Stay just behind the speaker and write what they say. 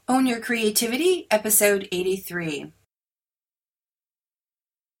Own Your Creativity, episode 83.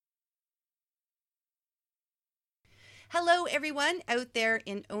 Hello, everyone out there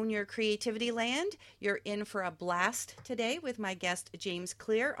in Own Your Creativity land. You're in for a blast today with my guest, James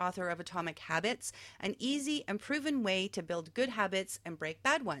Clear, author of Atomic Habits, an easy and proven way to build good habits and break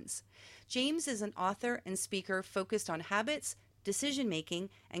bad ones. James is an author and speaker focused on habits, decision-making,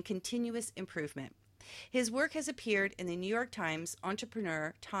 and continuous improvement. His work has appeared in the New York Times,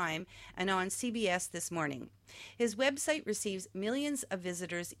 Entrepreneur, Time, and on CBS This Morning. His website receives millions of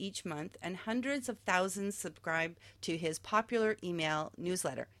visitors each month, and hundreds of thousands subscribe to his popular email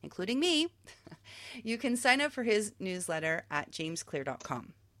newsletter, including me. You can sign up for his newsletter at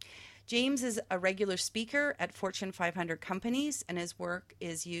jamesclear.com. James is a regular speaker at Fortune 500 companies, and his work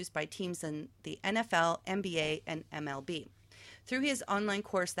is used by teams in the NFL, NBA, and MLB. Through his online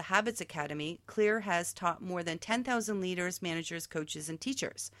course, The Habits Academy, Clear has taught more than 10,000 leaders, managers, coaches, and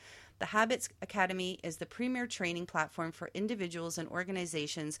teachers. The Habits Academy is the premier training platform for individuals and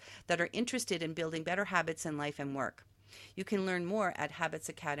organizations that are interested in building better habits in life and work. You can learn more at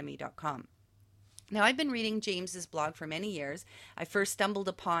habitsacademy.com. Now, I've been reading James's blog for many years. I first stumbled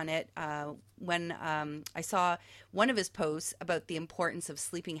upon it when I saw one of his posts about the importance of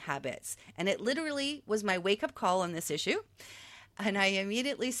sleeping habits. And it literally was my wake-up call on this issue. And I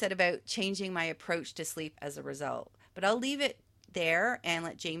immediately set about changing my approach to sleep as a result. But I'll leave it there and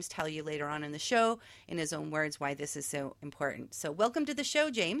let James tell you later on in the show, in his own words, why this is so important. So welcome to the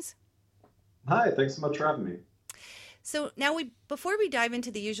show, James. Hi, thanks so much for having me. So now before we dive into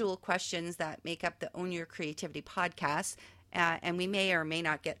the usual questions that make up the Own Your Creativity podcast, and we may or may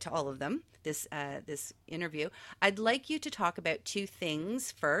not get to all of them this interview, I'd like you to talk about two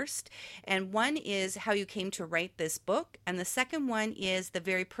things first. And one is how you came to write this book. And the second one is the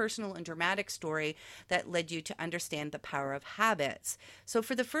very personal and dramatic story that led you to understand the power of habits. So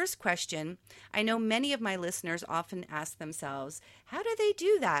for the first question, I know many of my listeners often ask themselves, how do they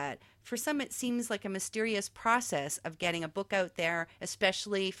do that? For some, it seems like a mysterious process of getting a book out there,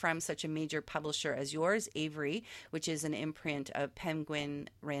 especially from such a major publisher as yours, Avery, which is an imprint of Penguin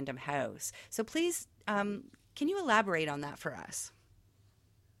Random House. So please, can you elaborate on that for us?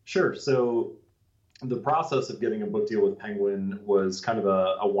 Sure. So the process of getting a book deal with Penguin was kind of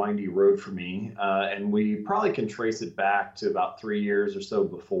a windy road for me. And we probably can trace it back to about 3 years or so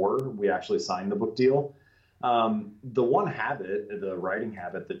before we actually signed the book deal. The one habit, the writing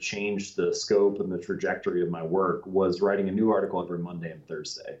habit that changed the scope and the trajectory of my work was writing a new article every Monday and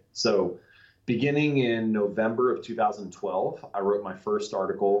Thursday. So beginning in November of 2012, I wrote my first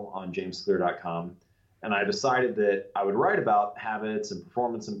article on jamesclear.com, and I decided that I would write about habits and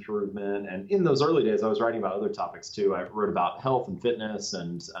performance improvement. And in those early days, I was writing about other topics too. I wrote about health and fitness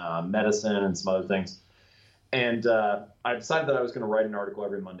and medicine and some other things. And I decided that I was going to write an article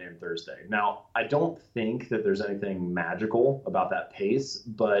every Monday and Thursday. Now, I don't think that there's anything magical about that pace,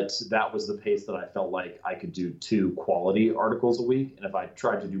 but that was the pace that I felt like I could do 2 quality articles a week. And if I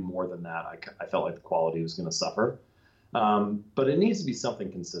tried to do more than that, I felt like the quality was going to suffer. But it needs to be something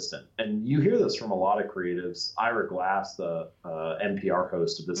consistent. And you hear this from a lot of creatives. Ira Glass, the NPR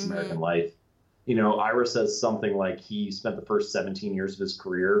host of This American Life, you know, Ira says something like he spent the first 17 years of his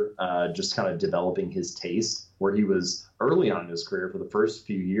career just kind of developing his taste, where he was early on in his career. For the first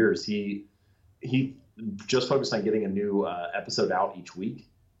few years, he just focused on getting a new episode out each week.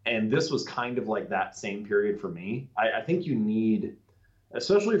 And this was kind of like that same period for me. I think you need,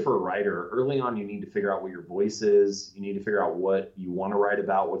 especially for a writer, early on, you need to figure out what your voice is. You need to figure out what you want to write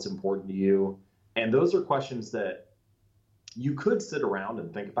about, what's important to you. And those are questions that you could sit around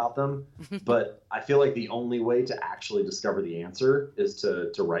and think about them, but I feel like the only way to actually discover the answer is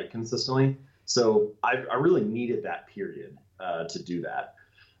to write consistently. So I really needed that period to do that.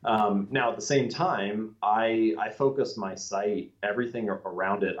 Now, at the same time, I focused my site, everything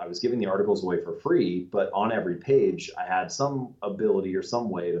around it. I was giving the articles away for free, but on every page, I had some ability or some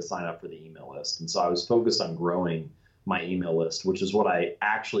way to sign up for the email list. And so I was focused on growing my email list, which is what I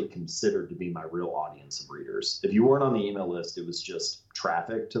actually considered to be my real audience of readers. If you weren't on the email list, it was just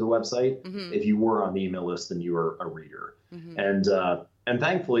traffic to the website. Mm-hmm. If you were on the email list, then you were a reader. Mm-hmm. And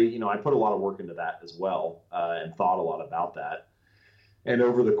thankfully, you know, I put a lot of work into that as well, and thought a lot about that. And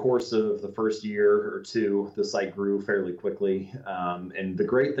over the course of the first year or two, the site grew fairly quickly. And the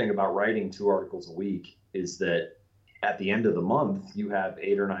great thing about writing 2 articles a week is that at the end of the month, you have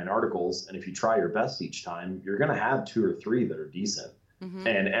 8 or 9 articles. And if you try your best each time, you're going to have 2 or 3 that are decent. Mm-hmm.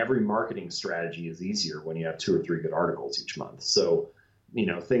 And every marketing strategy is easier when you have 2 or 3 good articles each month. So, you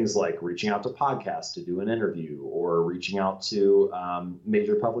know, things like reaching out to podcasts to do an interview, or reaching out to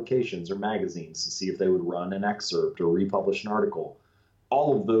major publications or magazines to see if they would run an excerpt or republish an article.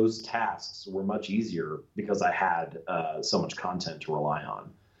 all of those tasks were much easier because I had so much content to rely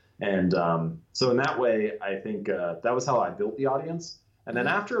on. And so in that way, I think that was how I built the audience. And then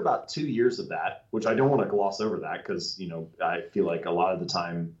after about 2 years of that, which I don't want to gloss over that because, I feel like a lot of the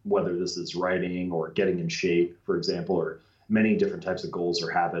time, whether this is writing or getting in shape, for example, or many different types of goals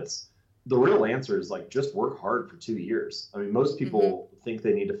or habits, the real answer is like just work hard for 2 years. I mean, most people think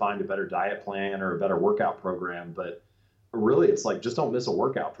they need to find a better diet plan or a better workout program, but really it's like just don't miss a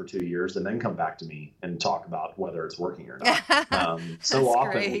workout for 2 years and then come back to me and talk about whether it's working or not. So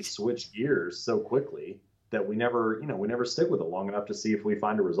often we switch gears so quickly that we never stick with it long enough to see if we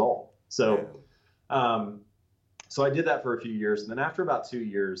find a result. So so I did that for a few years, and then after about 2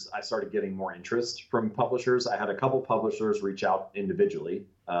 years I started getting more interest from publishers. I had a couple publishers reach out individually.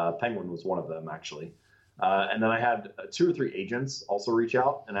 Penguin was one of them, actually. And then I had 2 or 3 agents also reach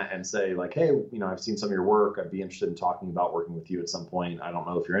out and say like, hey, I've seen some of your work. I'd be interested in talking about working with you at some point. I don't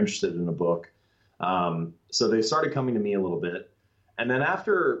know if you're interested in a book. So they started coming to me a little bit. And then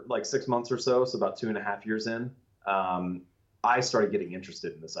after like 6 months or so about 2.5 years in, I started getting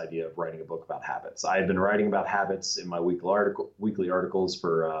interested in this idea of writing a book about habits. I had been writing about habits in my weekly articles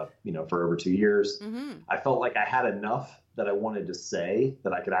for over 2 years. I felt like I had enough that I wanted to say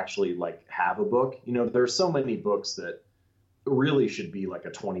that I could actually like have a book. There's so many books that really should be like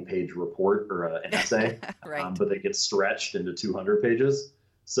a 20-page report or an essay, right. But they get stretched into 200 pages.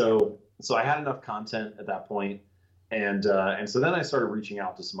 So I had enough content at that point. And so then I started reaching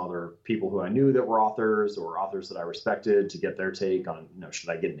out to some other people who I knew that were authors or authors that I respected to get their take on, should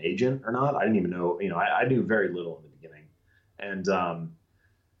I get an agent or not? I didn't even know, I knew very little in the beginning. And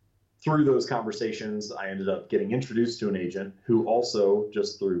through those conversations, I ended up getting introduced to an agent who also,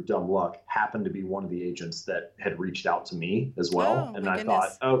 just through dumb luck, happened to be one of the agents that had reached out to me as well. And I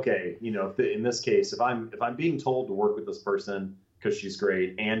thought, okay, in this case, if I'm being told to work with this person because she's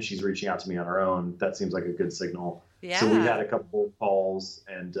great and she's reaching out to me on her own, that seems like a good signal. Yeah. So we had a couple of calls,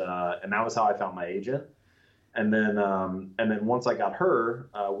 and that was how I found my agent. And then once I got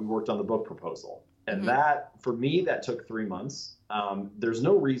her, we worked on the book proposal. And that, for me, that took 3 months. There's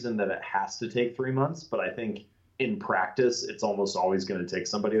no reason that it has to take 3 months, but I think in practice, it's almost always going to take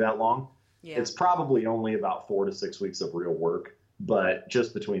somebody that long. Yeah. It's probably only about 4 to 6 weeks of real work, but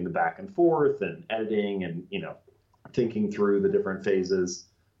just between the back and forth and editing and, thinking through the different phases.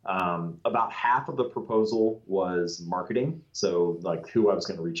 About half of the proposal was marketing. So like who I was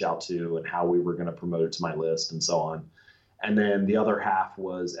going to reach out to and how we were going to promote it to my list and so on. And then the other half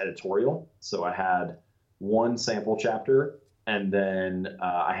was editorial. So I had one sample chapter and then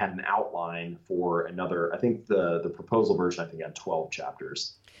I had an outline for another. I think the proposal version, I think had 12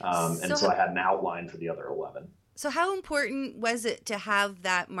 chapters. So I had an outline for the other 11. So how important was it to have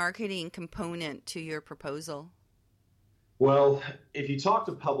that marketing component to your proposal? Well, if you talk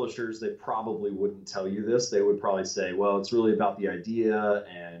to publishers, they probably wouldn't tell you this. They would probably say, well, it's really about the idea.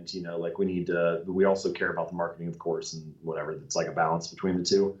 And, we also care about the marketing, of course, and whatever. It's like a balance between the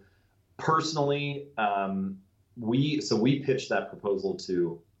two. Personally, we pitched that proposal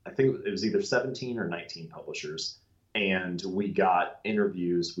to, I think it was either 17 or 19 publishers. And we got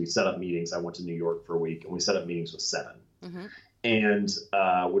interviews. We set up meetings. I went to New York for a week and we set up meetings with 7. Mm-hmm. And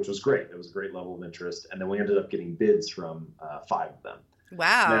which was great. It was a great level of interest. And then we ended up getting bids from 5 of them.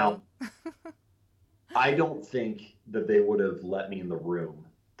 Wow. Now, I don't think that they would have let me in the room,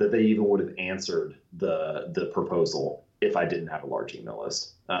 that they even would have answered the proposal if I didn't have a large email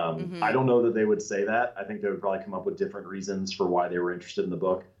list. I don't know that they would say that. I think they would probably come up with different reasons for why they were interested in the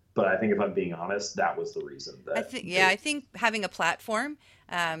book. But I think if I'm being honest, that was the reason. I think having a platform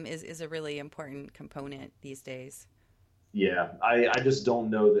is a really important component these days. Yeah, I just don't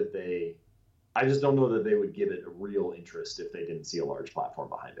know that they would give it a real interest if they didn't see a large platform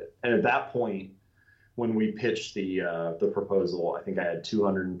behind it. And at that point, when we pitched the proposal, I think I had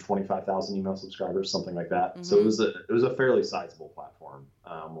 225,000 email subscribers, something like that. Mm-hmm. So it was a fairly sizable platform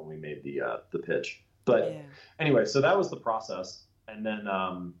when we made the pitch. But anyway, so that was the process, and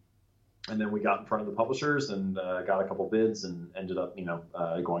then we got in front of the publishers and got a couple bids and ended up,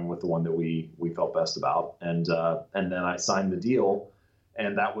 going with the one that we felt best about. And then I signed the deal,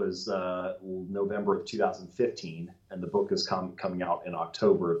 and that was November of 2015, and the book is coming out in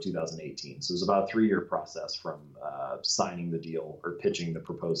October of 2018. So it was about a 3-year process from signing the deal or pitching the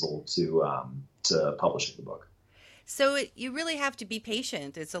proposal to publishing the book. So you really have to be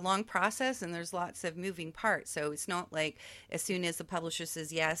patient. It's a long process and there's lots of moving parts. So it's not like as soon as the publisher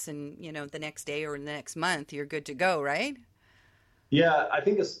says yes and, the next day or the next month, you're good to go, right? Yeah, I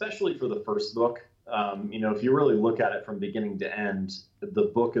think especially for the first book, if you really look at it from beginning to end,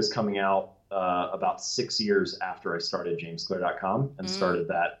 the book is coming out about 6 years after I started jamesclear.com and started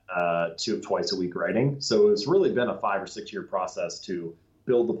that twice a week writing. So it's really been a 5 or 6 year process to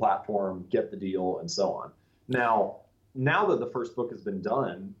build the platform, get the deal, and so on. Now that the first book has been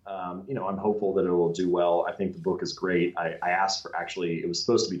done, I'm hopeful that it will do well. I think the book is great. I asked for, actually, it was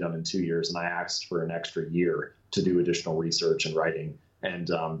supposed to be done in 2 years, and I asked for an extra year to do additional research and writing, and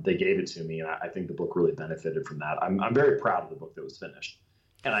they gave it to me, and I think the book really benefited from that. I'm very proud of the book that was finished,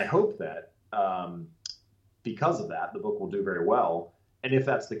 and I hope that because of that, the book will do very well. And if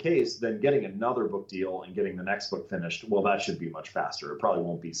that's the case, then getting another book deal and getting the next book finished, well, that should be much faster. It probably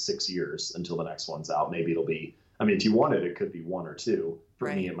won't be 6 years until the next one's out. Maybe it'll be, if you want it, it could be 1 or 2.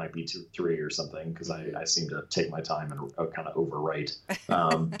 For me, it might be 2 or 3 or something, because I seem to take my time and kind of overwrite.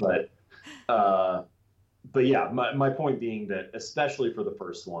 But yeah, my point being that especially for the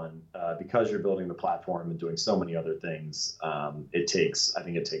first one, because you're building the platform and doing so many other things, I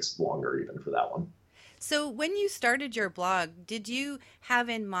think it takes longer even for that one. So when you started your blog, did you have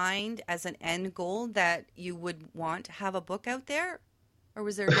in mind as an end goal that you would want to have a book out there? Or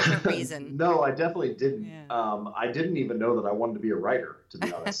was there a different reason? No, I definitely didn't. Yeah. I didn't even know that I wanted to be a writer, to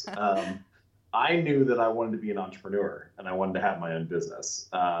be honest. I knew that I wanted to be an entrepreneur and I wanted to have my own business.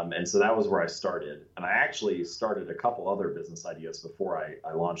 And so that was where I started. And I actually started a couple other business ideas before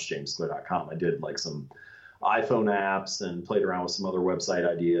I launched jamesclear.com. I did like some iPhone apps and played around with some other website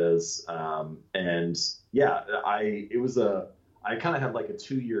ideas. And yeah, I kind of had like a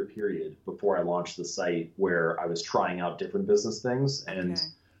 2-year period before I launched the site where I was trying out different business things. And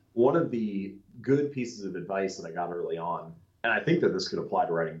one of the good pieces of advice that I got early on, and I think that this could apply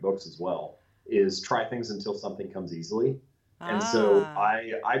to writing books as well, is try things until something comes easily. And so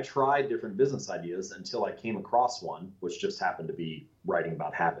I tried different business ideas until I came across one, which just happened to be writing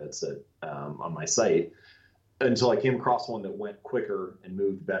about habits on my site, until I came across one that went quicker and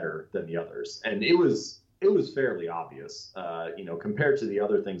moved better than the others. And it was fairly obvious, compared to the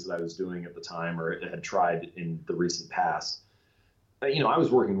other things that I was doing at the time or had tried in the recent past. I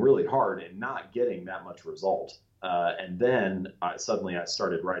was working really hard and not getting that much result. And then suddenly I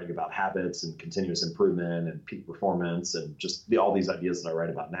started writing about habits and continuous improvement and peak performance and just all these ideas that I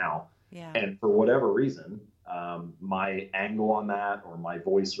write about now. Yeah. And for whatever reason, my angle on that, or my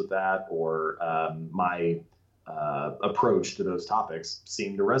voice with that, or my approach to those topics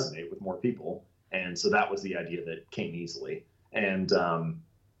seemed to resonate with more people. And so that was the idea that came easily. And,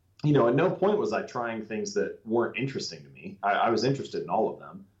 at no point was I trying things that weren't interesting to me. I was interested in all of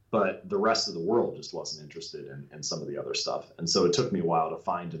them, but the rest of the world just wasn't interested in some of the other stuff. And so it took me a while to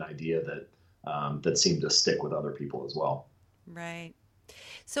find an idea that seemed to stick with other people as well. Right.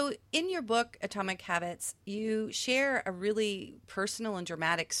 So in your book, Atomic Habits, you share a really personal and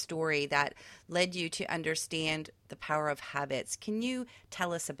dramatic story that led you to understand the power of habits. Can you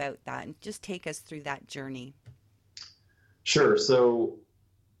tell us about that and just take us through that journey? Sure. So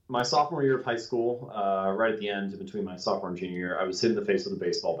my sophomore year of high school, right at the end between my sophomore and junior year, I was hit in the face with a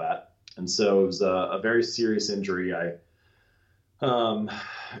baseball bat. And so it was a very serious injury. I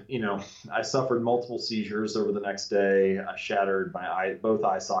suffered multiple seizures over the next day. I shattered both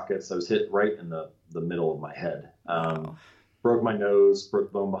eye sockets. I was hit right in the middle of my head. Broke my nose,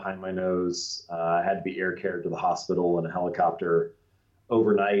 broke bone behind my nose. I had to be air carried to the hospital in a helicopter.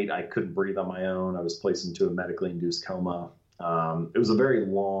 Overnight, I couldn't breathe on my own. I was placed into a medically induced coma. It was a very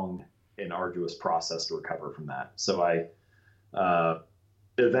long and arduous process to recover from that. So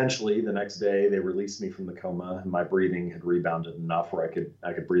eventually, the next day, they released me from the coma, and my breathing had rebounded enough where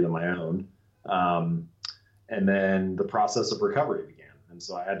I could breathe on my own. And then the process of recovery began. And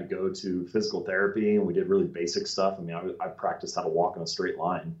so I had to go to physical therapy, and we did really basic stuff. I practiced how to walk in a straight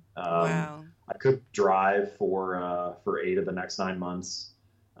line. Wow. I couldn't drive for 8 of the next 9 months.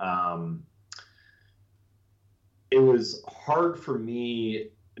 It was hard for me,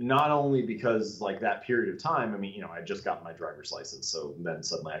 not only because like that period of time, I just got my driver's license. So then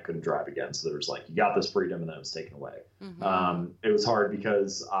suddenly I couldn't drive again. So there was like, you got this freedom, and then it was taken away. Mm-hmm. It was hard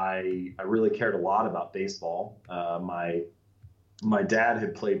because I really cared a lot about baseball. My dad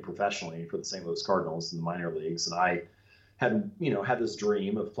had played professionally for the St. Louis Cardinals in the minor leagues. And I had this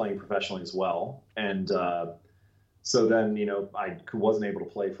dream of playing professionally as well. And, so then, I wasn't able to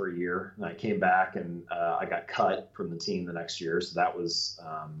play for a year, and I came back and I got cut from the team the next year. So that was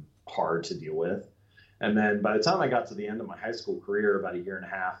hard to deal with. And then by the time I got to the end of my high school career, about 1.5 years,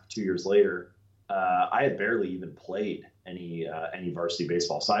 2 years later, I had barely even played any varsity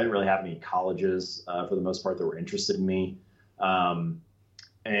baseball. So I didn't really have any colleges for the most part that were interested in me.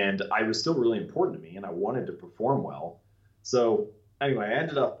 And I was still really important to me, and I wanted to perform well. So anyway, I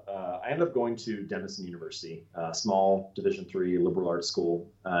ended up going to Denison University, a small Division III liberal arts school,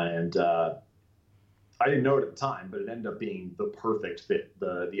 and I didn't know it at the time, but it ended up being the perfect fit,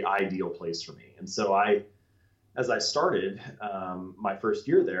 the ideal place for me. And so as I started my first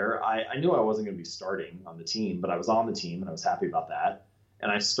year there, I knew I wasn't going to be starting on the team, but I was on the team and I was happy about that.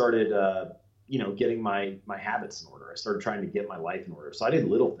 And I started, getting my habits in order. I started trying to get my life in order. So I did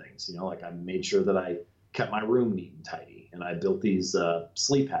little things, like I made sure that I kept my room neat and tidy. And I built these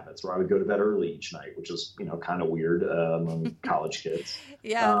sleep habits where I would go to bed early each night, which was, kind of weird among college kids.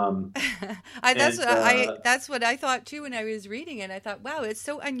 Yeah. That's what I thought too when I was reading it. I thought, wow, it's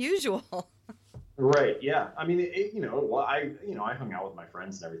so unusual. Right. Yeah. I mean, I hung out with my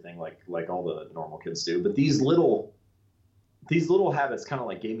friends and everything like all the normal kids do, but these little habits kind of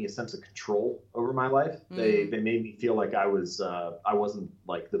like gave me a sense of control over my life. They made me feel like I wasn't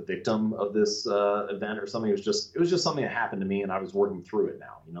like the victim of this event or something. It was just something that happened to me, and I was working through it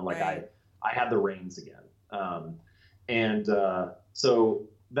now. Right. I had the reins again. So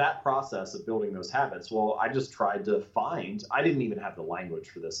that process of building those habits, well, I just tried to I didn't even have the language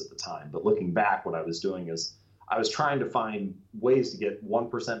for this at the time, but looking back, what I was doing is I was trying to find ways to get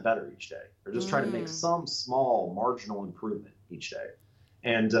 1% better each day, or just try to make some small marginal improvement each day.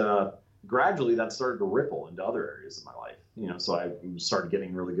 And gradually that started to ripple into other areas of my life. So I started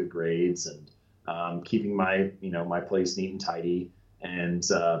getting really good grades and keeping my place neat and tidy, and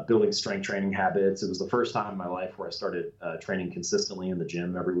building strength training habits. It was the first time in my life where I started training consistently in the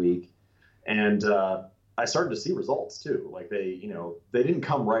gym every week. And I started to see results too. Like they didn't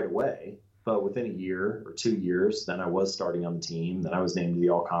come right away, but within a year or 2 years, then I was starting on the team. Then I was named to the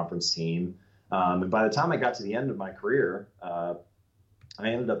all-conference team. And by the time I got to the end of my career, I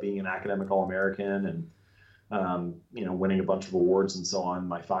ended up being an academic All-American and, winning a bunch of awards and so on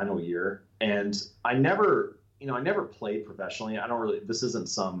my final year. And I never played professionally. This isn't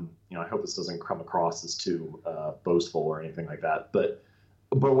some, I hope this doesn't come across as too boastful or anything like that. But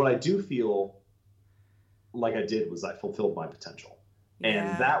what I do feel like I did was I fulfilled my potential.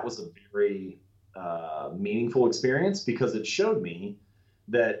 Yeah. And that was a very meaningful experience, because it showed me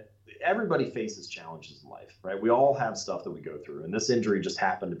that everybody faces challenges in life, right? We all have stuff that we go through. And this injury just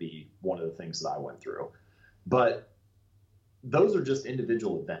happened to be one of the things that I went through. But those are just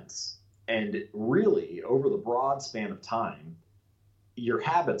individual events. And really, over the broad span of time, your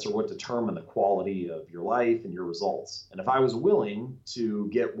habits are what determine the quality of your life and your results. And if I was willing to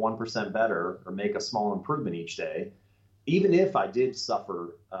get 1% better or make a small improvement each day, even if I did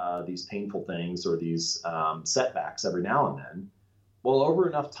suffer these painful things or these setbacks every now and then, well, over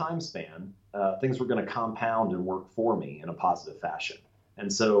enough time span, things were going to compound and work for me in a positive fashion.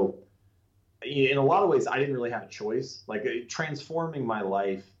 And so in a lot of ways, I didn't really have a choice. Like transforming my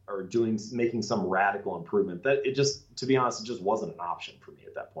life or making some radical improvement, that to be honest, it just wasn't an option for me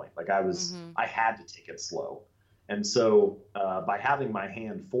at that point. Like I had to take it slow. And so by having my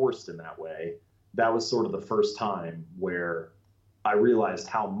hand forced in that way, that was sort of the first time where I realized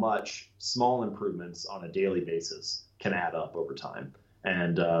how much small improvements on a daily basis can add up over time.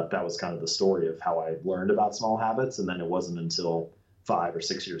 And that was kind of the story of how I learned about small habits. And then it wasn't until 5 or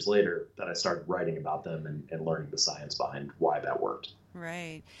 6 years later that I started writing about them and learning the science behind why that worked.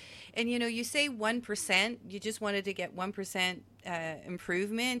 Right. And, you say 1%, you just wanted to get 1%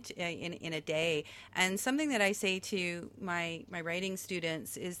 improvement in a day. And something that I say to my writing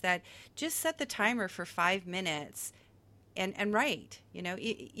students is that just set the timer for 5 minutes and write.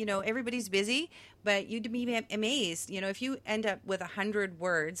 Everybody's busy, but you'd be amazed. If you end up with 100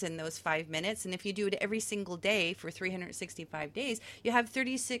 words in those 5 minutes, and if you do it every single day for 365 days, you have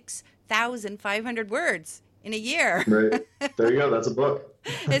 36,500 words in a year. Right. There you go. That's a book.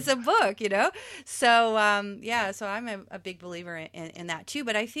 It's a book, So, so I'm a big believer in that too.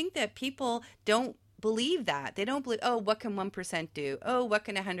 But I think that people don't believe that. They don't believe, what can 1% do? Oh, what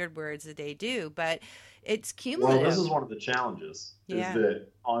can 100 words a day do? But it's cumulative. Well, this is one of the challenges, is that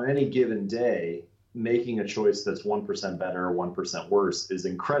on any given day, making a choice that's 1% better or 1% worse is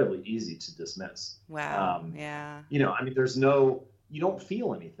incredibly easy to dismiss. Wow. You don't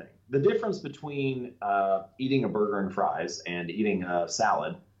feel anything. The difference between eating a burger and fries and eating a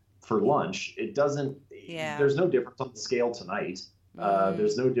salad for lunch, there's no difference on the scale tonight.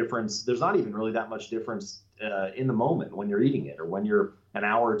 There's no difference. There's not even really that much difference in the moment when you're eating it, or when you're an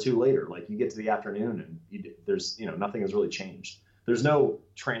hour or two later. Like you get to the afternoon and there's nothing has really changed. There's no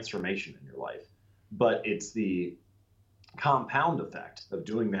transformation in your life, but it's the compound effect of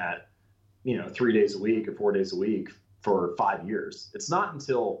doing that, 3 days a week or 4 days a week for 5 years. It's not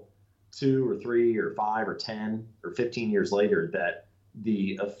until 2 or 3 or 5 or 10 or 15 years later that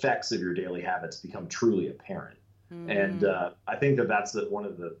the effects of your daily habits become truly apparent. And I think that that's one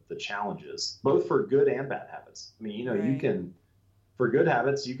of the challenges, both for good and bad habits. I mean, you Right. can, for good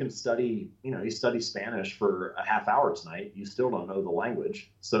habits, you can study, you study Spanish for a half hour tonight. You still don't know the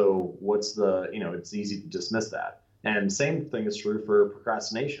language. So it's easy to dismiss that. And same thing is true for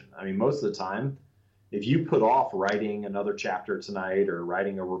procrastination. I mean, most of the time, if you put off writing another chapter tonight or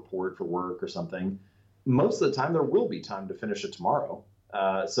writing a report for work or something, most of the time there will be time to finish it tomorrow.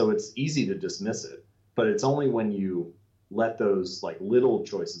 So it's easy to dismiss it. But it's only when you let those like little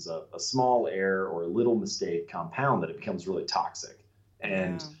choices of a small error or a little mistake compound that it becomes really toxic.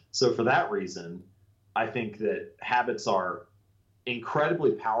 And Yeah. so for that reason, I think that habits are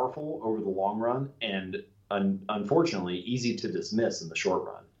incredibly powerful over the long run and unfortunately easy to dismiss in the short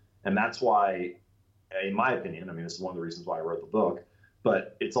run. And that's why, in my opinion, I mean, this is one of the reasons why I wrote the book,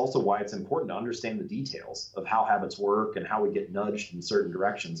 but it's also why it's important to understand the details of how habits work and how we get nudged in certain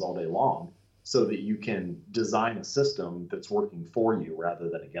directions all day long so that you can design a system that's working for you rather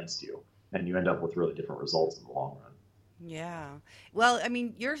than against you. And you end up with really different results in the long run. Yeah. Well, I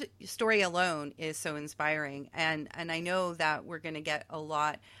mean, your story alone is so inspiring, and I know that we're going to get a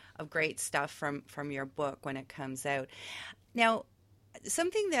lot of great stuff from your book when it comes out. Now,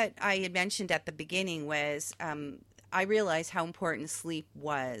 something that I had mentioned at the beginning was I realized how important sleep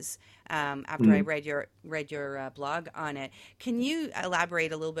was after I Mm. read your blog on it. Can you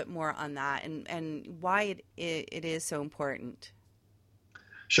elaborate a little bit more on that and why it is so important?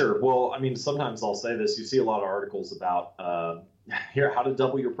 Sure. Well, I mean, sometimes I'll say this. You see a lot of articles about here how to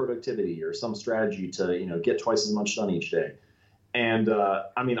double your productivity or some strategy to get twice as much done each day. And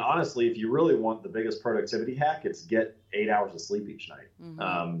I mean, honestly, if you really want the biggest productivity hack, it's get 8 hours of sleep each night.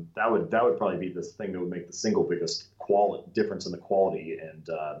 Mm-hmm. That would probably be the thing that would make the single biggest quality difference in the quality and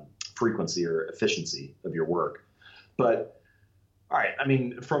frequency or efficiency of your work. But all right, I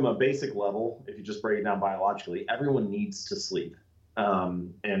mean, from a basic level, if you just break it down biologically, everyone needs to sleep.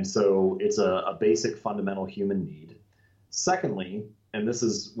 And so it's a basic fundamental human need. Secondly, and this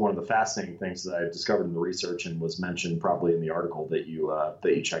is one of the fascinating things that I discovered in the research and was mentioned probably in the article that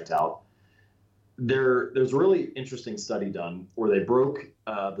you checked out. There's a really interesting study done where they broke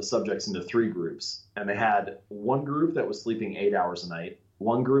the subjects into three groups, and they had one group that was sleeping 8 hours a night,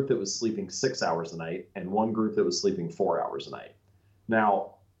 one group that was sleeping 6 hours a night, and one group that was sleeping 4 hours a night.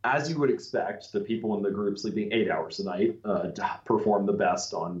 Now, as you would expect, the people in the group sleeping 8 hours a night performed the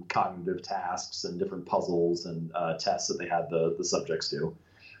best on cognitive tasks and different puzzles and tests that they had the subjects do.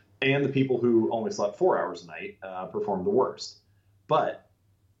 And the people who only slept 4 hours a night performed the worst. But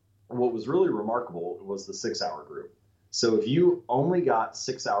what was really remarkable was the 6 hour group. So if you only got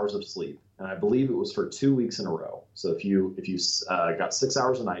 6 hours of sleep, and I believe it was for 2 weeks in a row. So if you got 6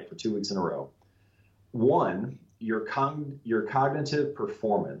 hours a night for 2 weeks in a row, one, your cognitive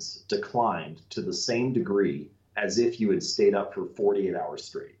performance declined to the same degree as if you had stayed up for 48 hours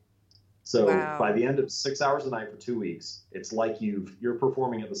straight. So by Wow. the end of 6 hours a night for 2 weeks, it's like you're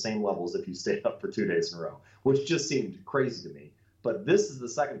performing at the same level as if you stayed up for 2 days in a row, which just seemed crazy to me. But this is the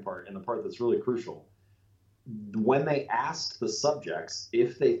second part, and the part that's really crucial. When they asked the subjects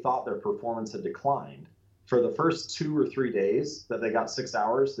if they thought their performance had declined, for the first 2 or 3 days that they got 6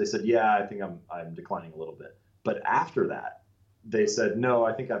 hours, they said, "Yeah, I think I'm declining a little bit." But after that, they said, "No,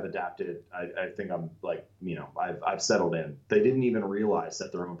 I think I've adapted. I think I'm like, I've settled in." They didn't even realize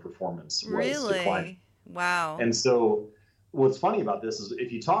that their own performance was declining. Really? Wow. And so what's funny about this is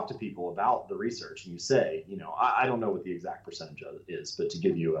if you talk to people about the research and you say, I don't know what the exact percentage of it is, but to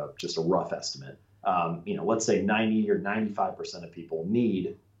give you just a rough estimate, let's say 90 or 95% of people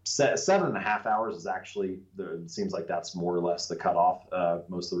need 7.5 hours is actually, it seems like that's more or less the cutoff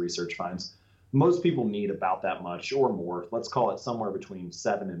most of the research finds. Most people need about that much or more. Let's call it somewhere between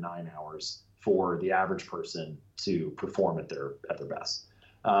 7 and 9 hours for the average person to perform at their best.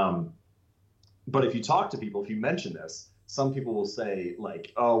 But if you talk to people, if you mention this, some people will say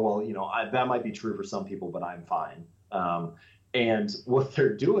like, "Oh, well, that might be true for some people, but I'm fine." And what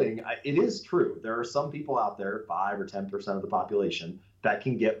they're doing, it is true. There are some people out there, 5 or 10% of the population, that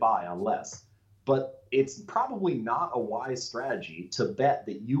can get by on less. But it's probably not a wise strategy to bet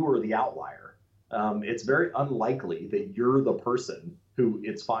that you are the outlier. It's very unlikely that you're the person who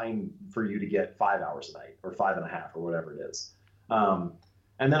it's fine for you to get 5 hours a night or 5.5 or whatever it is.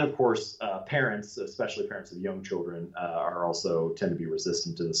 And then, of course, parents, especially parents of young children, are also tend to be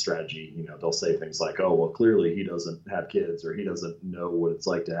resistant to the strategy. They'll say things like, "Oh, well, clearly he doesn't have kids, or he doesn't know what it's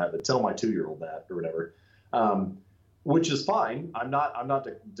like to have it. Tell my 2-year-old that, or whatever." Which is fine. I'm not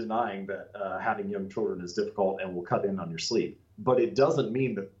denying that having young children is difficult and will cut in on your sleep. But it doesn't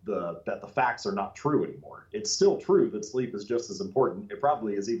mean that the facts are not true anymore. It's still true that sleep is just as important. It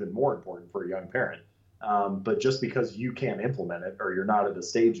probably is even more important for a young parent. But just because you can't implement it or you're not at a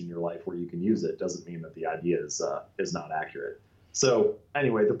stage in your life where you can use it doesn't mean that the idea is not accurate. So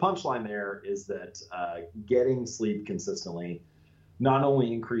anyway, the punchline there is that getting sleep consistently not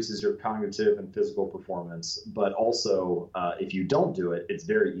only increases your cognitive and physical performance, but also if you don't do it, it's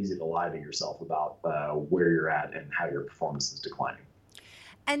very easy to lie to yourself about where you're at and how your performance is declining.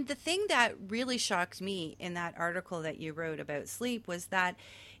 And the thing that really shocked me in that article that you wrote about sleep was that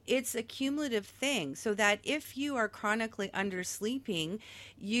it's a cumulative thing. So that if you are chronically undersleeping,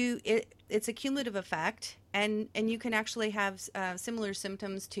 it's a cumulative effect, and you can actually have similar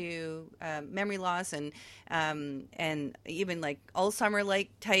symptoms to memory loss and even like Alzheimer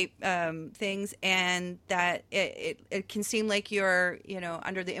like type things, and that it can seem like you're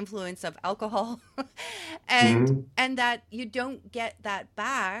under the influence of alcohol, and Mm-hmm. and that you don't get that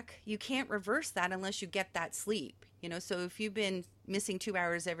back. You can't reverse that unless you get that sleep. So if you've been missing 2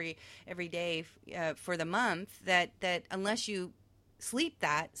 hours every day for the month, that unless you sleep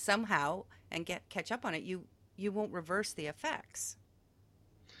that somehow and catch up on it, you won't reverse the effects.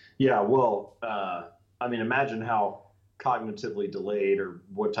 Yeah, well, I mean, imagine how cognitively delayed or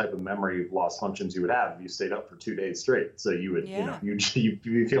what type of memory loss functions you would have if you stayed up for 2 days straight. So you would, Yeah. you'd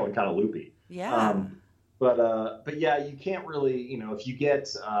be feeling kind of loopy. Yeah. But yeah, you can't really, if you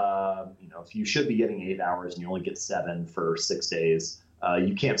get, if you should be getting 8 hours and you only get 7 for 6 days,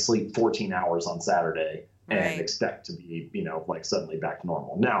 you can't sleep 14 hours on Saturday and Right. expect to be, like suddenly back to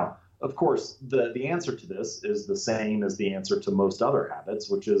normal. Now, of course, the answer to this is the same as the answer to most other habits,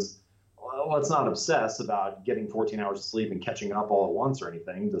 which is, well, let's not obsess about getting 14 hours of sleep and catching up all at once or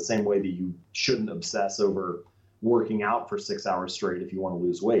anything, the same way that you shouldn't obsess over working out for 6 hours straight if you want to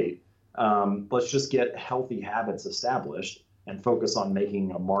lose weight. Let's just get healthy habits established and focus on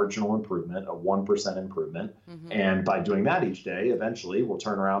making a marginal improvement, a 1% improvement. Mm-hmm. And by doing that each day, eventually we'll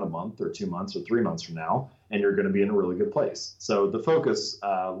turn around a month or 2 months or 3 months from now, and you're going to be in a really good place. So the focus,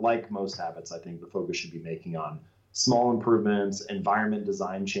 like most habits, I think the focus should be making on small improvements, environment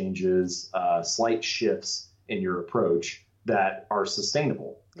design changes, slight shifts in your approach that are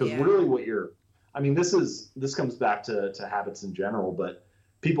sustainable. Because Yeah. really this comes back to habits in general, but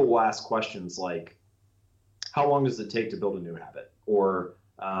people will ask questions like, how long does it take to build a new habit? Or,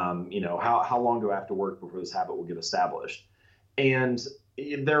 how long do I have to work before this habit will get established? And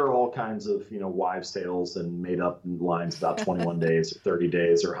there are all kinds of, wives' tales and made up lines about 21 days or 30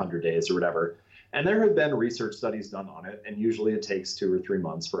 days or 100 days or whatever. And there have been research studies done on it. And usually it takes 2 or 3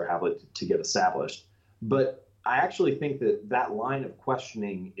 months for a habit to get established. But I actually think that line of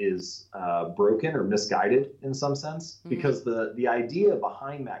questioning is broken or misguided in some sense, because the idea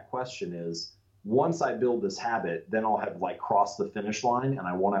behind that question is, once I build this habit, then I'll have crossed the finish line and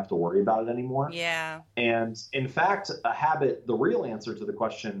I won't have to worry about it anymore. Yeah. And in fact, a habit, the real answer to the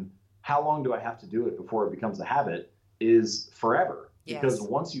question, how long do I have to do it before it becomes a habit, is forever. Yes. Because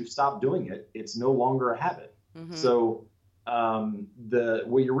once you stop doing it, it's no longer a habit. Mm-hmm. So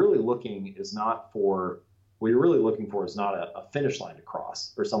what you're really looking for is not a finish line to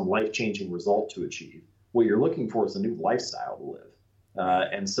cross or some life-changing result to achieve. What you're looking for is a new lifestyle to live.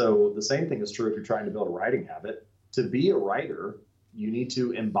 And so the same thing is true if you're trying to build a writing habit. To be a writer, you need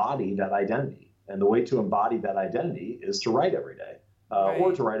to embody that identity. And the way to embody that identity is to write every day,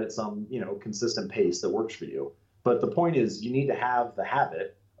 or to write at some, consistent pace that works for you. But the point is, you need to have the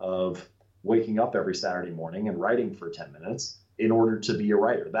habit of waking up every Saturday morning and writing for 10 minutes in order to be a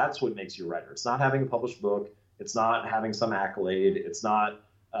writer. That's what makes you a writer. It's not having a published book. It's not having some accolade. It's not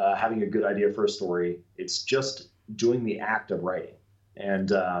having a good idea for a story. It's just doing the act of writing. And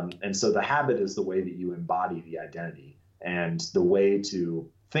so the habit is the way that you embody the identity. And the way to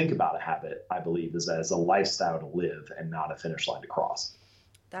think about a habit, I believe, is as a lifestyle to live and not a finish line to cross.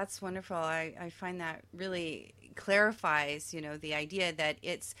 That's wonderful. I find that really clarifies, the idea that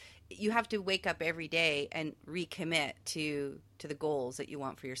you have to wake up every day and recommit to the goals that you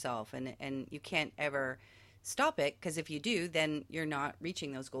want for yourself. And you can't ever stop it, because if you do, then you're not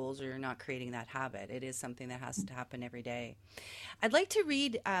reaching those goals or you're not creating that habit. It is something that has to happen every day. I'd like to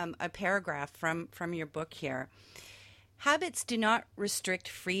read a paragraph from your book here. Habits do not restrict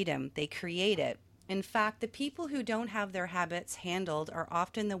freedom, they create it. In fact, the people who don't have their habits handled are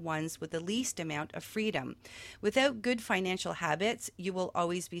often the ones with the least amount of freedom. Without good financial habits, you will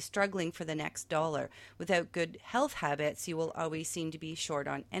always be struggling for the next dollar. Without good health habits, you will always seem to be short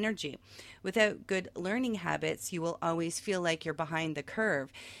on energy. Without good learning habits, you will always feel like you're behind the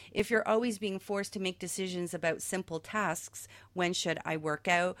curve. If you're always being forced to make decisions about simple tasks, when should I work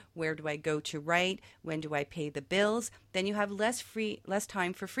out? Where do I go to write? When do I pay the bills? Then you have less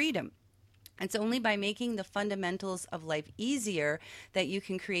time for freedom. It's only by making the fundamentals of life easier that you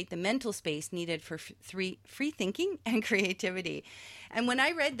can create the mental space needed for free thinking and creativity. And when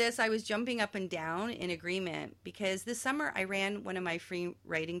I read this, I was jumping up and down in agreement, because this summer I ran one of my free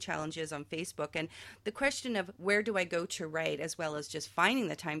writing challenges on Facebook. And the question of where do I go to write, as well as just finding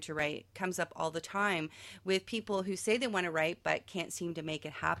the time to write, comes up all the time with people who say they want to write but can't seem to make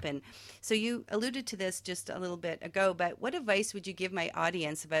it happen. So you alluded to this just a little bit ago, but what advice would you give my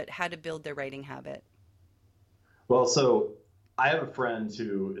audience about how to build their writing habit? Well, so I have a friend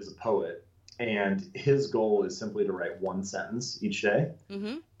who is a poet, and his goal is simply to write one sentence each day.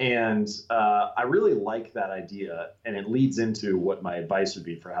 Mm-hmm. And I really like that idea, and it leads into what my advice would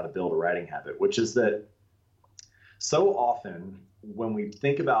be for how to build a writing habit, which is that so often when we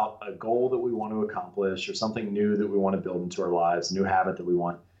think about a goal that we want to accomplish or something new that we want to build into our lives, a new habit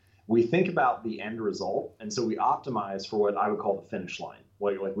that we think about the end result. And so we optimize for what I would call the finish line.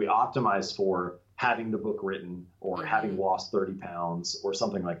 Like we optimize for having the book written or mm-hmm. having lost 30 pounds or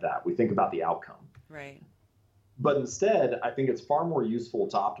something like that. We think about the outcome. Right. But instead, I think it's far more useful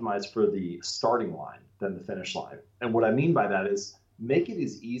to optimize for the starting line than the finish line. And what I mean by that is make it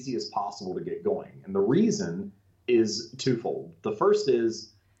as easy as possible to get going. And the reason is twofold. The first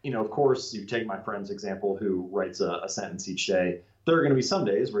is, of course, you take my friend's example who writes a sentence each day. There are going to be some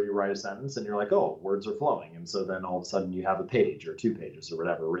days where you write a sentence and you're like, oh, words are flowing. And so then all of a sudden you have a page or 2 pages or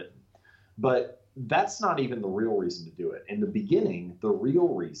whatever written. But that's not even the real reason to do it. In the beginning, the real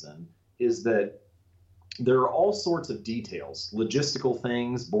reason is that there are all sorts of details, logistical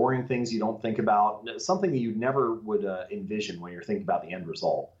things, boring things you don't think about, something that you never would envision when you're thinking about the end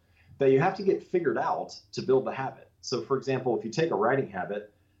result, that you have to get figured out to build the habit. So, for example, if you take a writing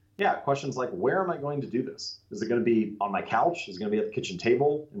habit, questions like, where am I going to do this? Is it going to be on my couch? Is it going to be at the kitchen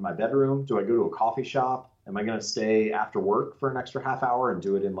table, in my bedroom? Do I go to a coffee shop? Am I going to stay after work for an extra half hour and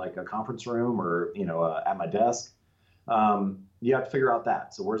do it in like a conference room or, at my desk? You have to figure out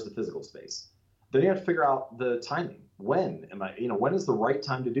that. So where's the physical space? Then you have to figure out the timing. When is the right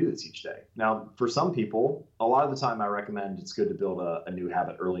time to do this each day? Now, for some people, a lot of the time I recommend it's good to build a new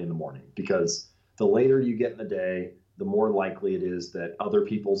habit early in the morning, because the later you get in the day, the more likely it is that other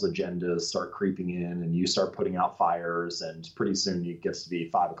people's agendas start creeping in and you start putting out fires, and pretty soon it gets to be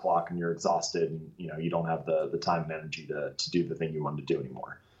 5 o'clock and you're exhausted and you don't have the time and energy to do the thing you want to do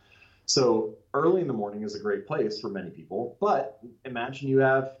anymore. So early in the morning is a great place for many people, but imagine you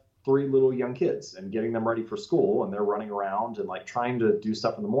have 3 little young kids and getting them ready for school and they're running around and like trying to do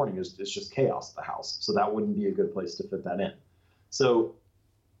stuff in the morning is just chaos at the house. So that wouldn't be a good place to fit that in. So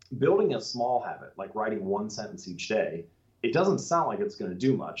building a small habit, like writing one sentence each day, it doesn't sound like it's going to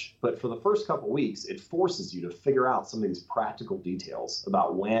do much, but for the first couple of weeks, it forces you to figure out some of these practical details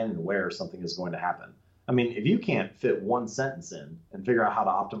about when and where something is going to happen. I mean, if you can't fit one sentence in and figure out how to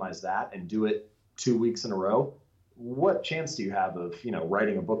optimize that and do it 2 weeks in a row, what chance do you have of,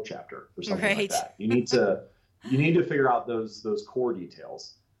 writing a book chapter or something like that? You need to figure out those core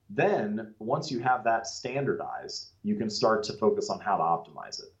details. Then once you have that standardized, you can start to focus on how to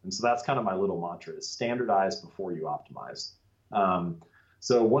optimize it. And so that's kind of my little mantra, is standardize before you optimize.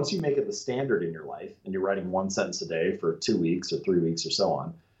 So once you make it the standard in your life and you're writing one sentence a day for 2 weeks or 3 weeks or so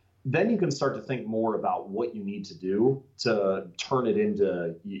on, then you can start to think more about what you need to do to turn it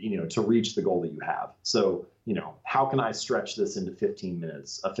into, to reach the goal that you have. So, how can I stretch this into 15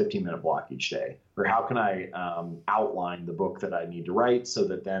 minutes, a 15-minute block each day? Or how can I outline the book that I need to write so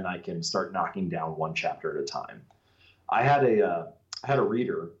that then I can start knocking down one chapter at a time? I had a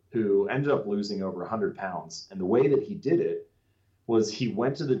reader who ended up losing over 100 pounds. And the way that he did it was he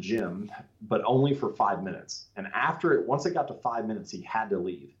went to the gym, but only for 5 minutes. And once it got to 5 minutes, he had to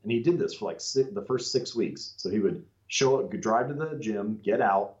leave. And he did this for the first 6 weeks. So he would drive to the gym, get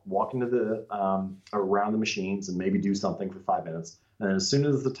out, walk into around the machines and maybe do something for 5 minutes. And as soon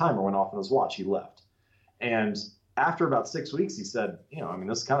as the timer went off on his watch, he left. And after about 6 weeks, he said,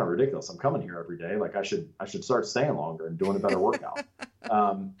 this is kind of ridiculous. I'm coming here every day. Like I should start staying longer and doing a better workout.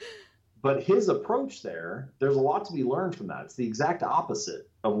 But his approach there's a lot to be learned from that. It's the exact opposite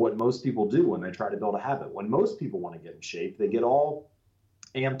of what most people do when they try to build a habit. When most people want to get in shape, they get all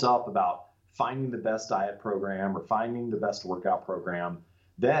amped up about finding the best diet program or finding the best workout program.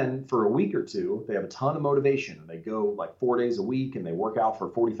 Then for a week or two, they have a ton of motivation and they go like 4 days a week and they work out for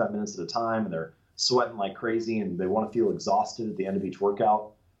 45 minutes at a time and they're sweating like crazy and they want to feel exhausted at the end of each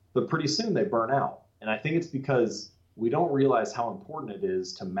workout. But pretty soon they burn out. And I think it's because we don't realize how important it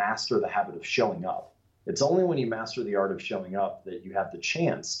is to master the habit of showing up. It's only when you master the art of showing up that you have the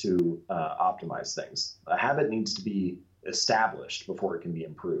chance to optimize things. A habit needs to be established before it can be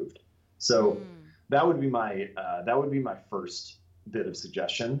improved. So that would be my first bit of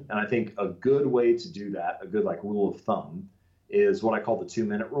suggestion. And I think a good way to do that, a good like rule of thumb, is what I call the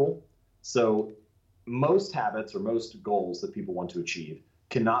 2-minute rule. So most habits or most goals that people want to achieve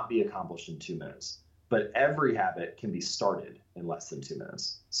cannot be accomplished in 2 minutes, but every habit can be started in less than 2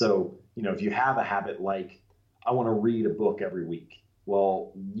 minutes. So, if you have a habit like, I want to read a book every week,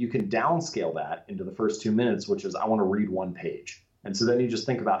 well, you can downscale that into the first 2 minutes, which is I want to read 1 page. And so then you just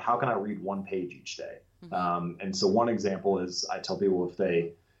think about how can I read 1 page each day? And so one example is I tell people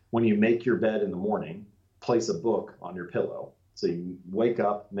when you make your bed in the morning, place a book on your pillow. So you wake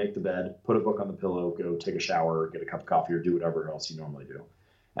up, make the bed, put a book on the pillow, go take a shower, get a cup of coffee, or do whatever else you normally do.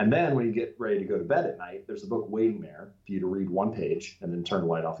 And then when you get ready to go to bed at night, there's a book waiting there for you to read 1 page and then turn the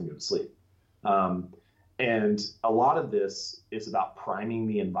light off and go to sleep. And a lot of this is about priming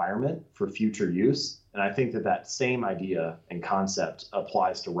the environment for future use. And I think that same idea and concept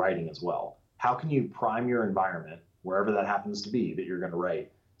applies to writing as well. How can you prime your environment, wherever that happens to be that you're going to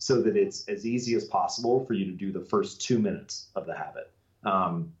write, so that it's as easy as possible for you to do the first 2 minutes of the habit?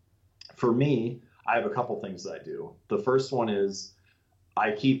 For me, I have a couple things that I do. The first one is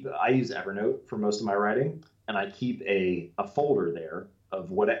I use Evernote for most of my writing, and I keep a folder there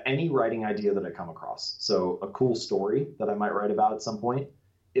of any writing idea that I come across. So a cool story that I might write about at some point.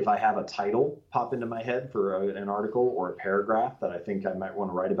 If I have a title pop into my head for an article or a paragraph that I think I might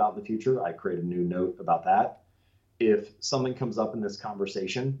want to write about in the future, I create a new note about that. If something comes up in this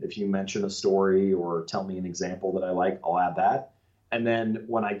conversation, if you mention a story or tell me an example that I like, I'll add that. And then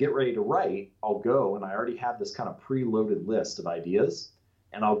when I get ready to write, I'll go and I already have this kind of preloaded list of ideas,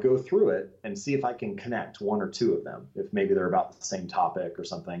 and I'll go through it and see if I can connect 1 or 2 of them, if maybe they're about the same topic or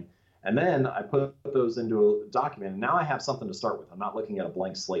something. And then I put those into a document, and now I have something to start with. I'm not looking at a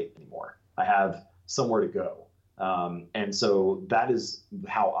blank slate anymore. I have somewhere to go. And so that is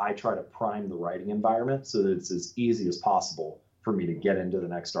how I try to prime the writing environment so that it's as easy as possible for me to get into the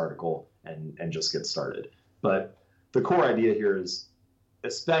next article and just get started. But the core idea here is,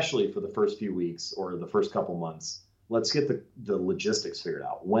 especially for the first few weeks or the first couple months, let's get the logistics figured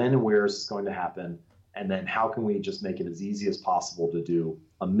out. When and where is this going to happen? And then how can we just make it as easy as possible to do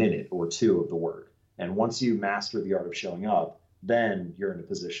a minute or 2 of the work? And once you master the art of showing up, then you're in a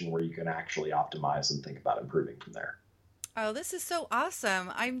position where you can actually optimize and think about improving from there. Oh, this is so awesome.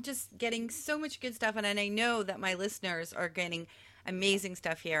 I'm just getting so much good stuff. And I know that my listeners are getting amazing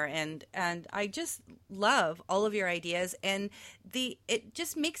stuff here. And I just love all of your ideas. And it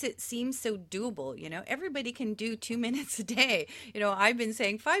just makes it seem so doable. Everybody can do 2 minutes a day. I've been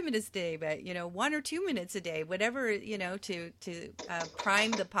saying 5 minutes a day, but 1 or 2 minutes a day, whatever, to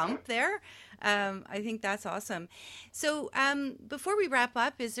prime the pump there. I think that's awesome. So before we wrap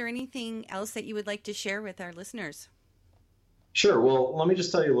up, is there anything else that you would like to share with our listeners? Sure. Well, let me just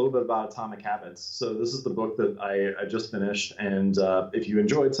tell you a little bit about Atomic Habits. So this is the book that I just finished. And if you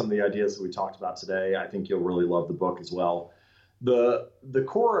enjoyed some of the ideas that we talked about today, I think you'll really love the book as well. The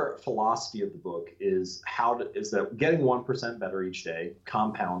core philosophy of the book is that getting 1% better each day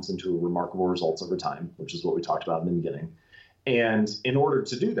compounds into remarkable results over time, which is what we talked about in the beginning. And in order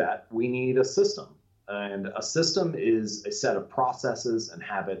to do that, we need a system. And a system is a set of processes and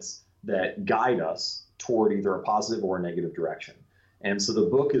habits that guide us toward either a positive or a negative direction. And so the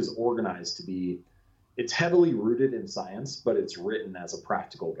book is organized it's heavily rooted in science, but it's written as a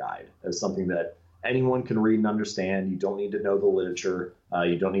practical guide, as something that anyone can read and understand. You don't need to know the literature.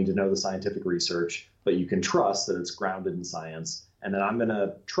 You don't need to know the scientific research, but you can trust that it's grounded in science. And then I'm going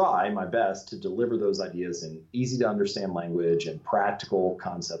to try my best to deliver those ideas in easy to understand language and practical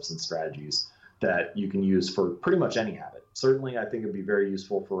concepts and strategies that you can use for pretty much any habit. Certainly, I think it'd be very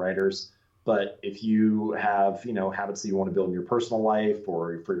useful for writers. But if you have, habits that you want to build in your personal life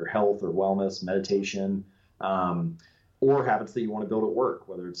or for your health or wellness, meditation, or habits that you want to build at work,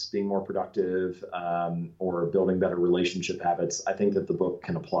 whether it's being more productive or building better relationship habits, I think that the book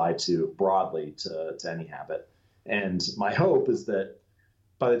can apply broadly to any habit. And my hope is that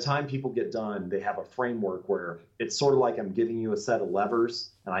by the time people get done, they have a framework where it's sort of like I'm giving you a set of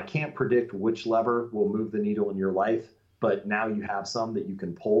levers, and I can't predict which lever will move the needle in your life. But now you have some that you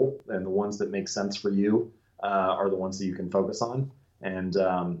can pull, and the ones that make sense for you are the ones that you can focus on. And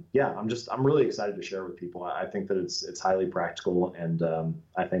I'm really excited to share with people. I think that it's highly practical, and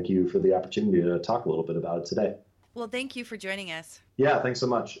I thank you for the opportunity to talk a little bit about it today. Well, thank you for joining us. Yeah, thanks so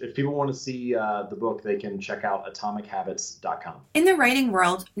much. If people want to see the book, they can check out atomichabits.com. In the writing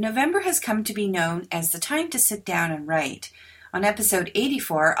world, November has come to be known as the time to sit down and write. On episode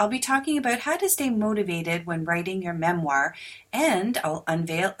 84, I'll be talking about how to stay motivated when writing your memoir, and I'll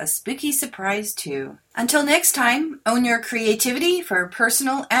unveil a spooky surprise too. Until next time, own your creativity for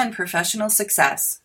personal and professional success.